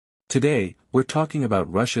Today, we're talking about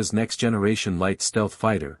Russia's next-generation light stealth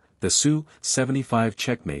fighter, the Su-75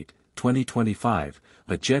 CHECKMATE, 2025,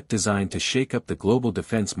 a jet designed to shake up the global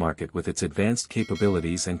defense market with its advanced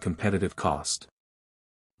capabilities and competitive cost.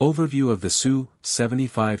 Overview of the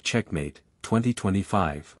Su-75 CHECKMATE,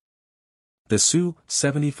 2025. The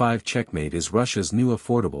Su-75 CHECKMATE is Russia's new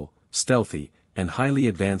affordable, stealthy, and highly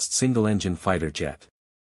advanced single-engine fighter jet.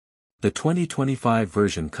 The 2025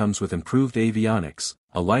 version comes with improved avionics,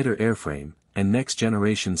 a lighter airframe, and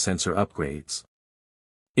next-generation sensor upgrades.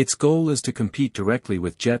 Its goal is to compete directly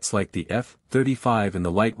with jets like the F-35 in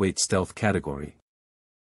the lightweight stealth category.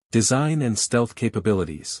 Design and stealth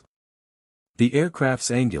capabilities. The aircraft's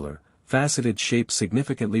angular, faceted shape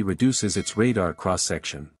significantly reduces its radar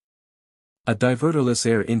cross-section. A diverterless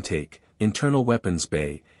air intake, internal weapons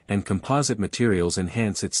bay, and composite materials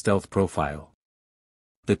enhance its stealth profile.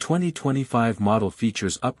 The 2025 model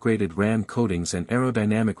features upgraded RAM coatings and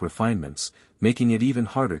aerodynamic refinements, making it even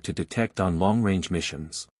harder to detect on long-range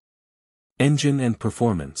missions. Engine and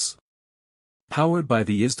performance. Powered by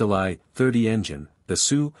the ISDALI-30 engine, the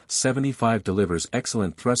Su-75 delivers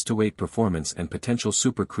excellent thrust-to-weight performance and potential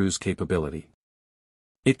supercruise capability.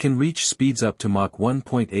 It can reach speeds up to Mach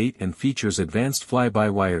 1.8 and features advanced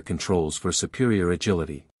fly-by-wire controls for superior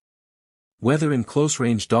agility. Whether in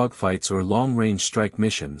close-range dogfights or long-range strike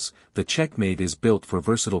missions, the CHECKMATE is built for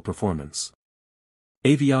versatile performance.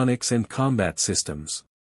 Avionics and combat systems.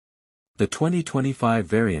 The 2025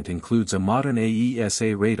 variant includes a modern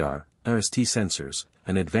AESA radar, RST sensors,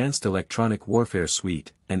 an advanced electronic warfare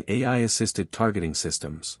suite, and AI-assisted targeting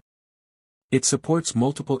systems. It supports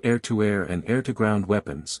multiple air-to-air and air-to-ground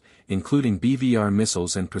weapons, including BVR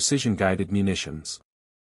missiles and precision-guided munitions.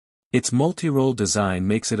 Its multi-role design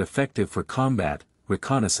makes it effective for combat,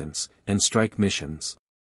 reconnaissance, and strike missions.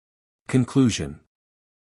 Conclusion.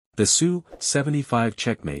 The Su-75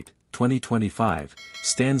 CHECKMATE, 2025,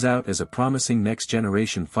 stands out as a promising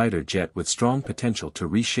next-generation fighter jet with strong potential to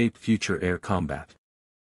reshape future air combat.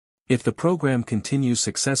 If the program continues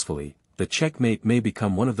successfully, the CHECKMATE may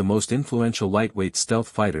become one of the most influential lightweight stealth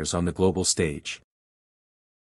fighters on the global stage.